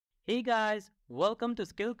Hey guys, welcome to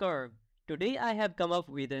SkillCurb. Today I have come up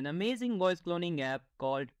with an amazing voice cloning app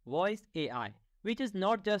called Voice.AI, which is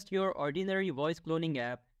not just your ordinary voice cloning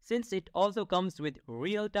app since it also comes with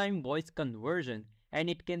real-time voice conversion and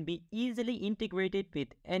it can be easily integrated with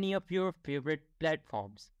any of your favorite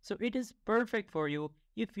platforms. So it is perfect for you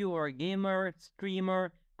if you are a gamer,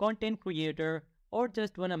 streamer, content creator, or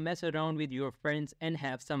just wanna mess around with your friends and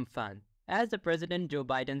have some fun. As the President Joe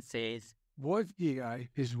Biden says, Voice.AI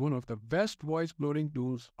is one of the best voice cloning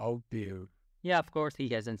tools out there. yeah, of course, he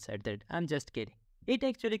hasn't said that. I'm just kidding. It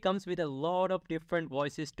actually comes with a lot of different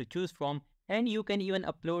voices to choose from, and you can even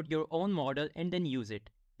upload your own model and then use it.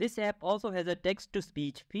 This app also has a text to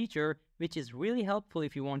speech feature, which is really helpful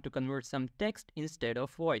if you want to convert some text instead of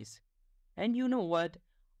voice. And you know what?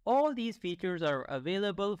 All these features are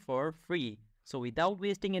available for free. So without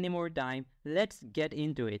wasting any more time, let's get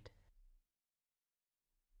into it.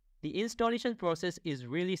 The installation process is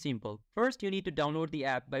really simple. First, you need to download the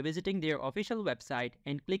app by visiting their official website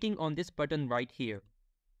and clicking on this button right here.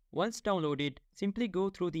 Once downloaded, simply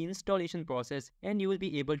go through the installation process and you will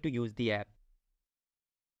be able to use the app.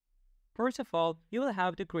 First of all, you will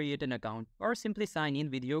have to create an account or simply sign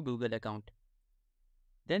in with your Google account.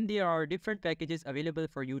 Then there are different packages available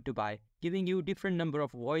for you to buy, giving you different number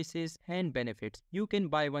of voices and benefits. You can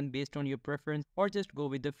buy one based on your preference or just go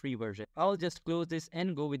with the free version. I'll just close this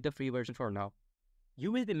and go with the free version for now.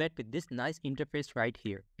 You will be met with this nice interface right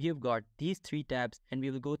here. We have got these 3 tabs and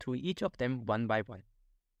we will go through each of them one by one.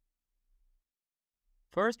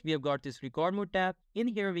 First, we have got this record mode tab. In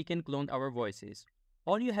here, we can clone our voices.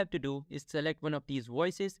 All you have to do is select one of these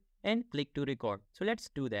voices and click to record. So let's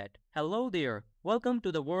do that. Hello there. Welcome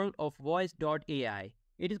to the world of Voice.AI.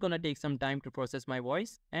 It is gonna take some time to process my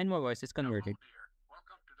voice and my voice is converted. Hello there.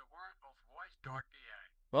 Welcome to the world of Voice.AI.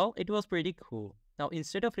 Well, it was pretty cool. Now,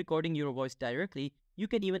 instead of recording your voice directly, you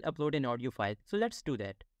can even upload an audio file. So let's do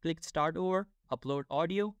that. Click start over, upload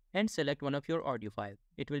audio and select one of your audio files.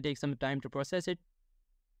 It will take some time to process it.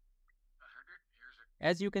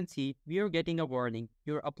 As you can see, we are getting a warning.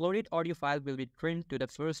 Your uploaded audio file will be trimmed to the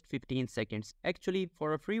first 15 seconds. Actually,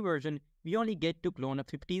 for a free version, we only get to clone a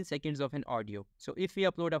 15 seconds of an audio. So if we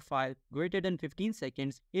upload a file greater than 15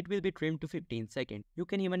 seconds, it will be trimmed to 15 seconds. You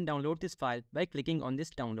can even download this file by clicking on this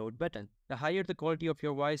download button. The higher the quality of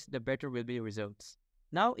your voice, the better will be results.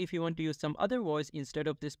 Now, if you want to use some other voice instead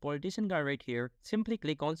of this politician guy right here, simply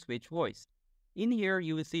click on switch voice. In here,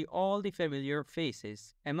 you will see all the familiar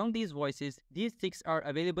faces. Among these voices, these 6 are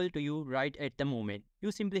available to you right at the moment. You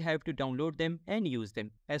simply have to download them and use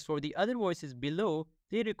them. As for the other voices below,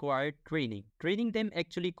 they require training. Training them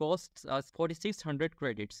actually costs us 4600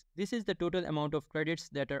 credits. This is the total amount of credits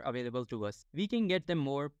that are available to us. We can get them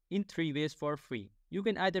more in 3 ways for free. You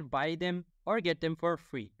can either buy them or get them for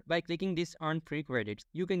free by clicking this earn free credits.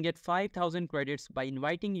 You can get 5000 credits by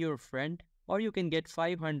inviting your friend, or you can get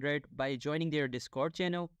 500 by joining their Discord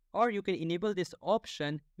channel, or you can enable this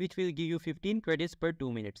option which will give you 15 credits per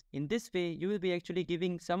 2 minutes. In this way, you will be actually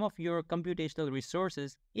giving some of your computational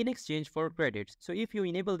resources in exchange for credits. So if you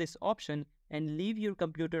enable this option and leave your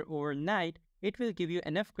computer overnight, it will give you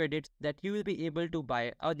enough credits that you will be able to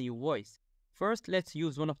buy a new voice. First, let's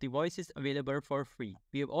use one of the voices available for free.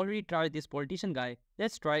 We have already tried this politician guy.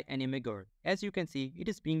 Let's try Anime Girl. As you can see, it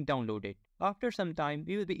is being downloaded. After some time,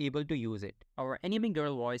 we will be able to use it. Our Anime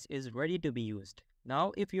Girl voice is ready to be used.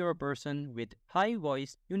 Now, if you're a person with high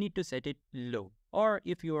voice, you need to set it low. Or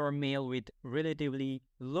if you are a male with relatively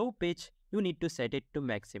low pitch, you need to set it to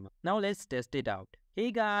maximum. Now let's test it out.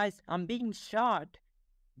 Hey guys, I'm being shot.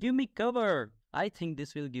 Give me cover. I think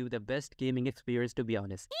this will give the best gaming experience, to be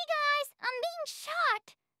honest. I'm being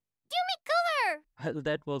shot! Give me cover! Well,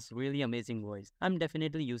 that was really amazing voice. I'm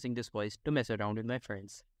definitely using this voice to mess around with my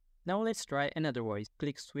friends. Now let's try another voice.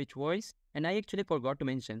 Click switch voice. And I actually forgot to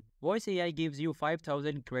mention, Voice.AI gives you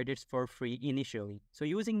 5000 credits for free initially. So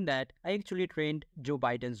using that, I actually trained Joe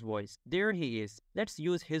Biden's voice. There he is. Let's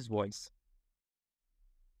use his voice.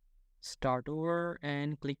 Start over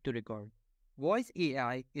and click to record.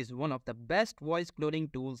 Voice.AI is one of the best voice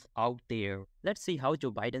cloning tools out there. Let's see how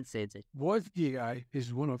Joe Biden says it. Voice.AI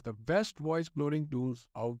is one of the best voice cloning tools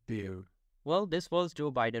out there. Well, this was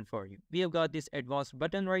Joe Biden for you. We have got this advanced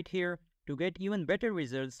button right here. To get even better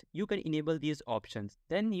results, you can enable these options.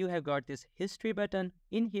 Then you have got this history button.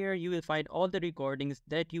 In here, you will find all the recordings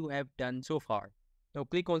that you have done so far. Now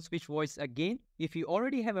click on switch voice again. If you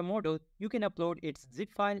already have a model, you can upload its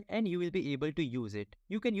zip file and you will be able to use it.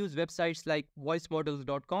 You can use websites like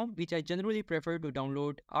voicemodels.com, which I generally prefer to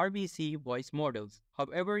download RBC voice models.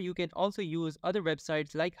 However, you can also use other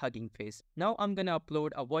websites like Hugging Face. Now I'm gonna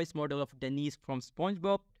upload a voice model of Denise from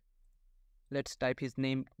SpongeBob. Let's type his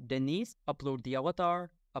name Denise, upload the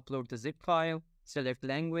avatar, upload the zip file, select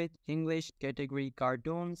language, English, category,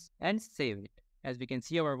 cartoons, and save it. As we can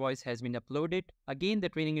see, our voice has been uploaded. Again, the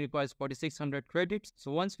training requires 4600 credits.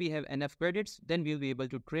 So once we have enough credits, then we'll be able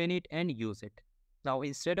to train it and use it. Now,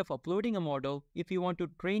 instead of uploading a model, if you want to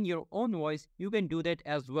train your own voice, you can do that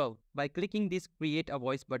as well by clicking this Create a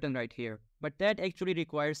Voice button right here. But that actually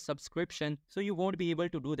requires subscription, so you won't be able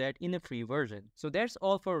to do that in a free version. So that's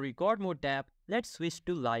all for Record Mode tab. Let's switch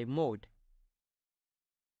to Live Mode.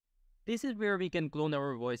 This is where we can clone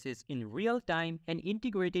our voices in real time and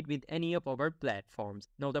integrate it with any of our platforms.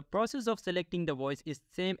 Now the process of selecting the voice is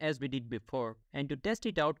same as we did before, and to test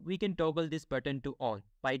it out we can toggle this button to on.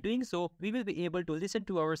 By doing so, we will be able to listen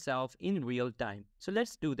to ourselves in real time. So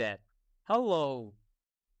let's do that. Hello.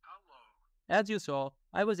 As you saw,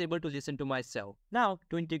 I was able to listen to myself. Now,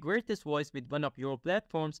 to integrate this voice with one of your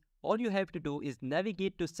platforms, all you have to do is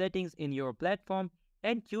navigate to settings in your platform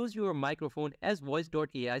and choose your microphone as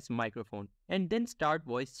Voice.AI's microphone, and then start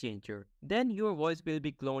Voice Changer. Then your voice will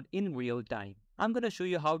be cloned in real time. I'm gonna show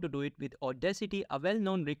you how to do it with Audacity, a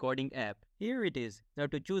well-known recording app. Here it is. Now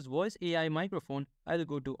to choose Voice.AI microphone, I'll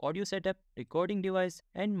go to Audio Setup, Recording Device,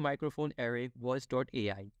 and Microphone Array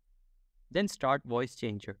Voice.AI. Then start Voice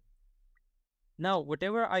Changer. Now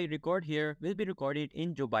whatever I record here will be recorded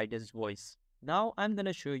in Joe Biden's voice. Now I'm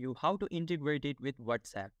gonna show you how to integrate it with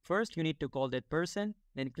WhatsApp. First you need to call that person,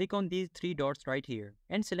 then click on these three dots right here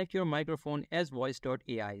and select your microphone as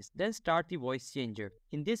Voice.AI's. Then start the voice changer.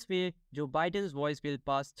 In this way, Joe Biden's voice will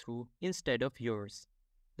pass through instead of yours.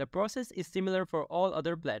 The process is similar for all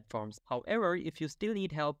other platforms. However, if you still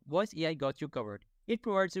need help, Voice.AI got you covered. It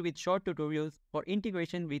provides you with short tutorials for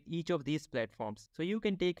integration with each of these platforms, so you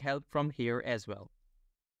can take help from here as well.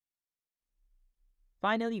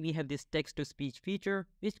 Finally, we have this text-to-speech feature,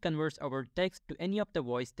 which converts our text to any of the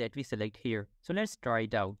voice that we select here. So let's try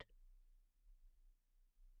it out.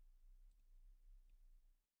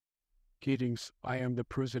 Greetings, I am the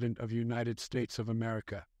President of the United States of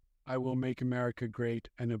America. I will make America great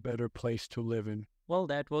and a better place to live in. Well,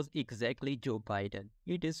 that was exactly Joe Biden.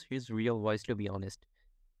 It is his real voice, to be honest.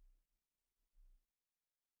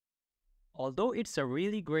 Although it's a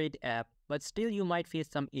really great app, but still you might face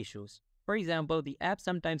some issues. For example, the app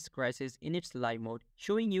sometimes crashes in its live mode,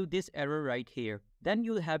 showing you this error right here. Then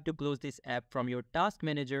you'll have to close this app from your task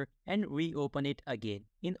manager and reopen it again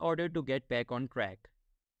in order to get back on track.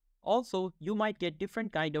 Also, you might get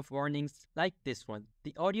different kind of warnings like this one.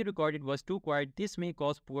 The audio recorded was too quiet, this may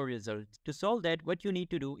cause poor results. To solve that, what you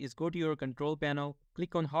need to do is go to your control panel,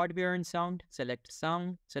 click on hardware and sound,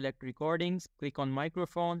 select recordings, click on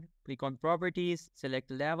microphone, click on properties,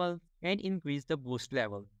 select level, and increase the boost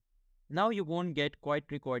level. Now you won't get quiet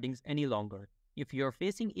recordings any longer. If you're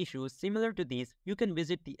facing issues similar to these, you can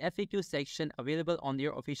visit the FAQ section available on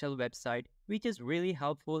their official website, which is really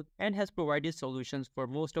helpful and has provided solutions for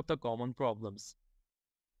most of the common problems.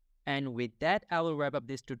 And with that, I will wrap up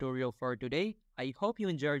this tutorial for today. I hope you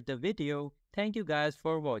enjoyed the video. Thank you guys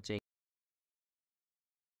for watching.